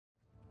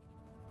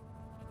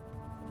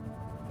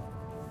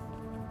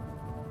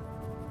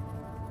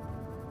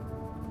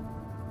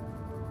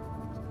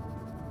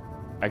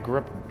I grew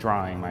up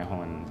drawing my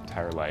whole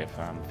entire life,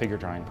 figure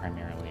drawing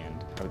primarily,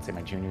 and I would say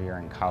my junior year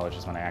in college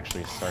is when I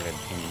actually started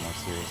painting more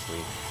seriously.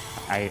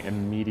 I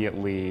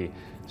immediately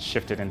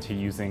shifted into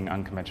using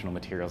unconventional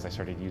materials. I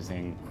started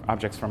using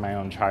objects from my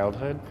own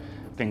childhood,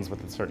 things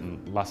with a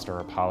certain luster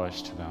or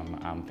polish to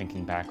them,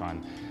 thinking back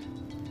on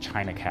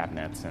china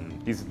cabinets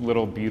and these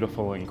little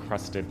beautiful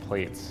encrusted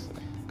plates.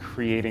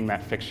 Creating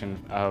that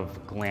fiction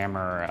of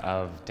glamour,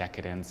 of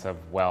decadence, of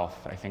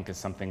wealth, I think is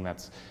something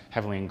that's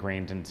heavily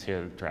ingrained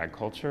into drag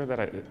culture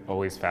that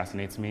always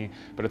fascinates me,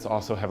 but it's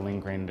also heavily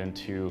ingrained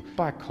into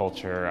Black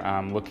culture.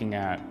 Looking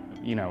at,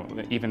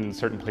 even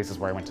certain places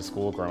where I went to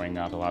school growing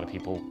up, a lot of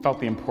people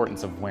felt the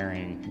importance of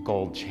wearing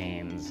gold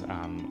chains,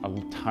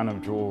 a ton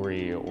of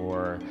jewelry,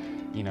 or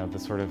the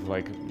sort of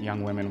like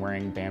young women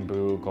wearing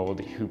bamboo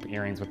gold hoop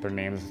earrings with their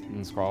names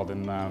inscrawled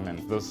in them, and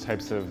those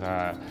types of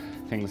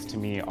things to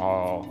me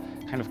all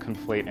kind of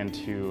conflate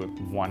into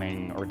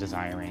wanting or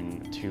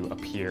desiring to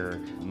appear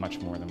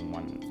much more than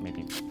one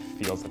maybe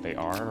feels that they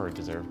are or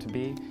deserve to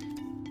be.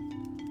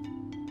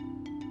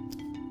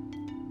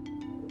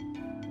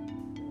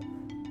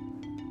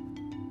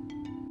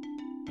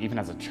 Even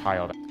as a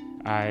child,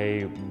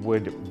 I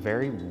would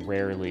very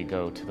rarely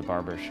go to the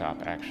barber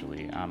shop,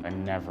 actually. I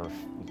never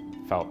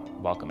felt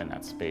welcome in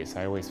that space.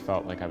 I always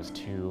felt like I was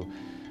too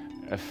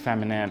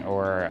effeminate,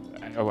 or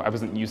I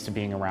wasn't used to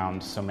being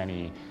around so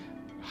many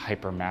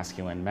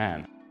hyper-masculine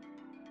men.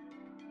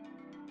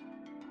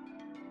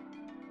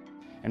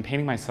 And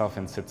painting myself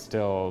in Sit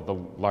Still, the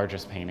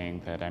largest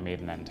painting that I made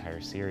in that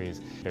entire series,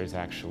 there's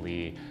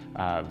actually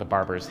the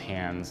barber's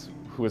hands,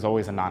 who is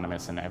always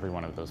anonymous in every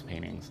one of those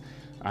paintings.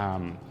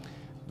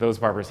 Those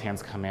barber's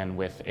hands come in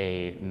with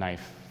a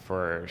knife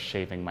for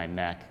shaving my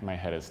neck. My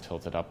head is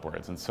tilted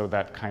upwards. And so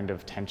that kind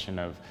of tension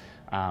of,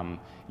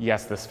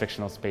 yes, this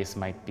fictional space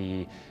might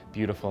be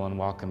beautiful and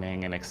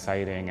welcoming and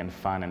exciting and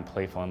fun and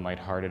playful and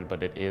lighthearted,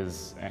 but it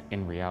is,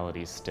 in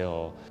reality,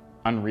 still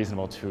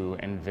unreasonable to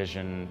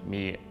envision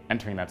me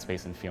entering that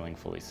space and feeling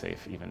fully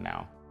safe, even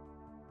now.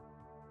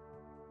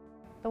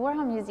 The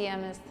Warhol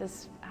Museum is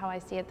this, how I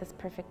see it, this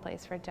perfect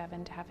place for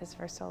Devan to have his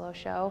first solo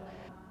show.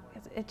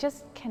 It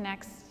just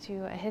connects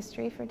to a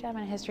history for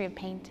Devan, a history of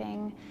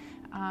painting,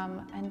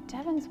 and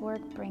Devan's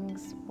work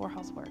brings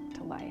Warhol's work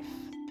to life.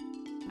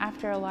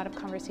 After a lot of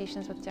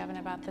conversations with Devan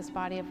about this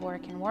body of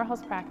work in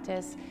Warhol's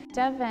practice,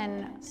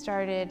 Devan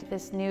started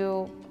this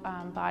new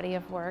body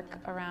of work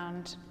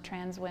around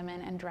trans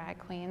women and drag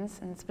queens,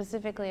 and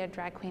specifically a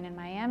drag queen in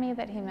Miami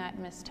that he met,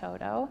 Miss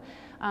Toto.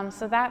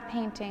 So that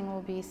painting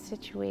will be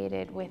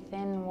situated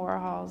within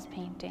Warhol's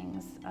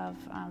paintings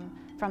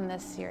from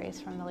this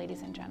series, from the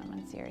Ladies and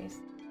Gentlemen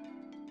series.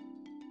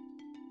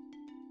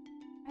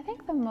 I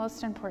think the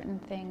most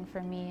important thing for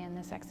me in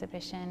this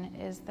exhibition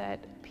is that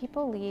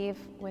people leave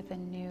with a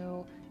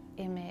new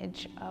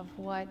image of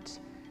what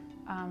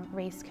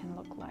race can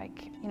look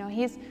like.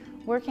 He's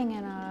working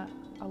in a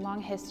long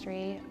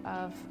history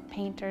of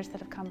painters that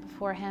have come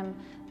before him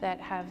that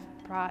have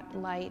brought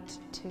light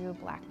to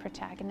Black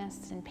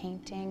protagonists in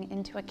painting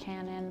into a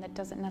canon that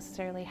doesn't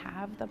necessarily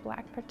have the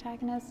Black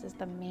protagonist as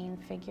the main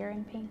figure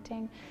in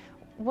painting.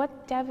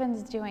 What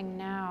Devan's doing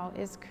now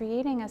is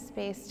creating a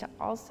space to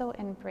also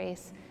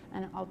embrace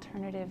an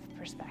alternative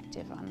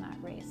perspective on that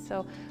race.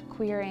 So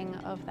queering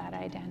of that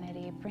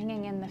identity,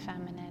 bringing in the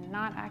feminine,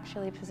 not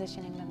actually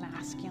positioning the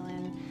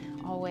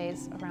masculine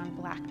always around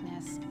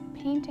Blackness,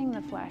 painting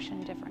the flesh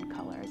in different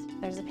colors.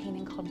 There's a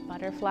painting called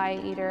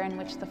Butterfly Eater in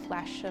which the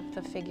flesh of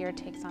the figure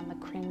takes on the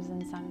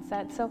crimson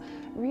sunset. So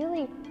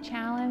really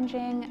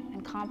challenging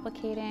and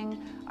complicating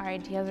our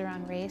ideas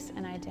around race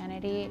and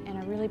identity in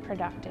a really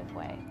productive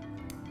way.